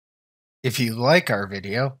If you like our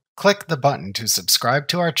video, click the button to subscribe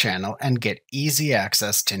to our channel and get easy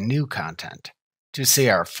access to new content. To see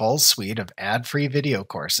our full suite of ad-free video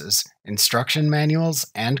courses, instruction manuals,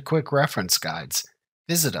 and quick reference guides,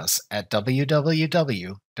 visit us at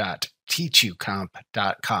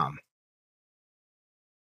www.teachucomp.com.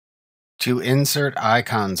 To insert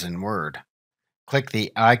icons in Word, click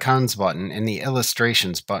the Icons button in the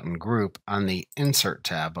Illustrations button group on the Insert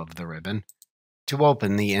tab of the ribbon to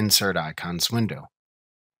open the Insert Icons window.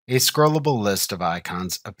 A scrollable list of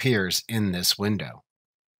icons appears in this window.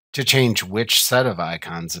 To change which set of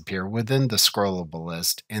icons appear within the scrollable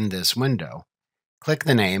list in this window, click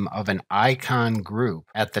the name of an icon group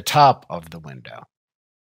at the top of the window.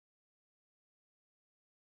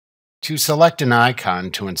 To select an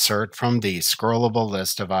icon to insert from the scrollable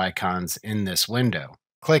list of icons in this window,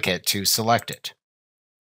 click it to select it.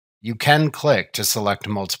 You can click to select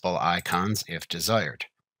multiple icons if desired.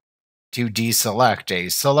 To deselect a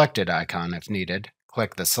selected icon if needed,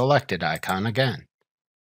 click the selected icon again.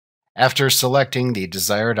 After selecting the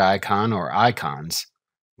desired icon or icons,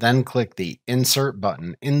 then click the Insert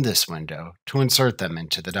button in this window to insert them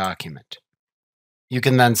into the document. You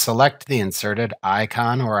can then select the inserted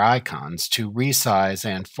icon or icons to resize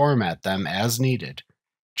and format them as needed,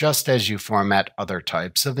 just as you format other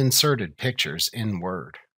types of inserted pictures in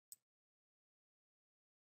Word.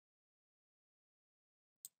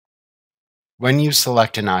 When you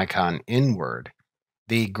select an icon in Word,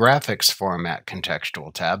 the Graphics Format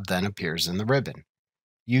contextual tab then appears in the ribbon.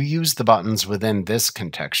 You use the buttons within this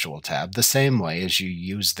contextual tab the same way as you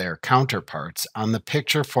use their counterparts on the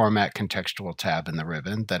Picture Format contextual tab in the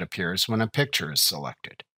ribbon that appears when a picture is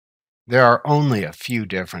selected. There are only a few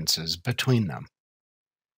differences between them.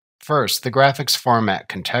 First, the Graphics Format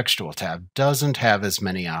contextual tab doesn't have as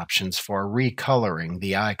many options for recoloring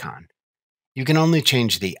the icon. You can only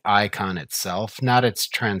change the icon itself, not its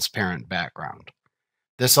transparent background.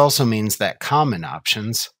 This also means that common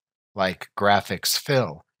options, like Graphics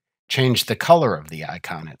Fill, change the color of the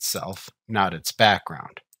icon itself, not its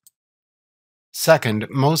background. Second,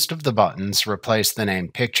 most of the buttons replace the name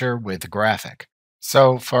Picture with Graphic.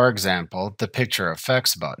 So, for example, the Picture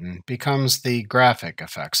Effects button becomes the Graphic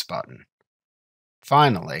Effects button.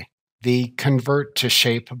 Finally, the Convert to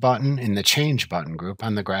Shape button in the Change button group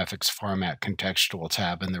on the Graphics Format contextual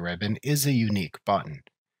tab in the ribbon is a unique button.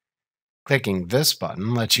 Clicking this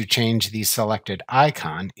button lets you change the selected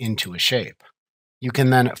icon into a shape. You can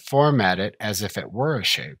then format it as if it were a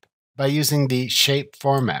shape by using the Shape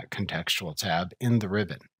Format contextual tab in the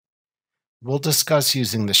ribbon. We'll discuss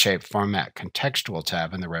using the Shape Format contextual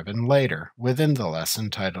tab in the ribbon later within the lesson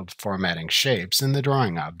titled Formatting Shapes in the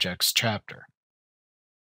Drawing Objects chapter.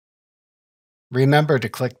 Remember to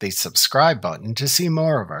click the subscribe button to see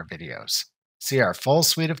more of our videos. See our full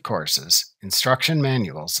suite of courses, instruction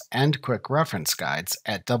manuals, and quick reference guides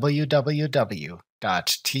at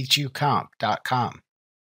www.teachucomp.com.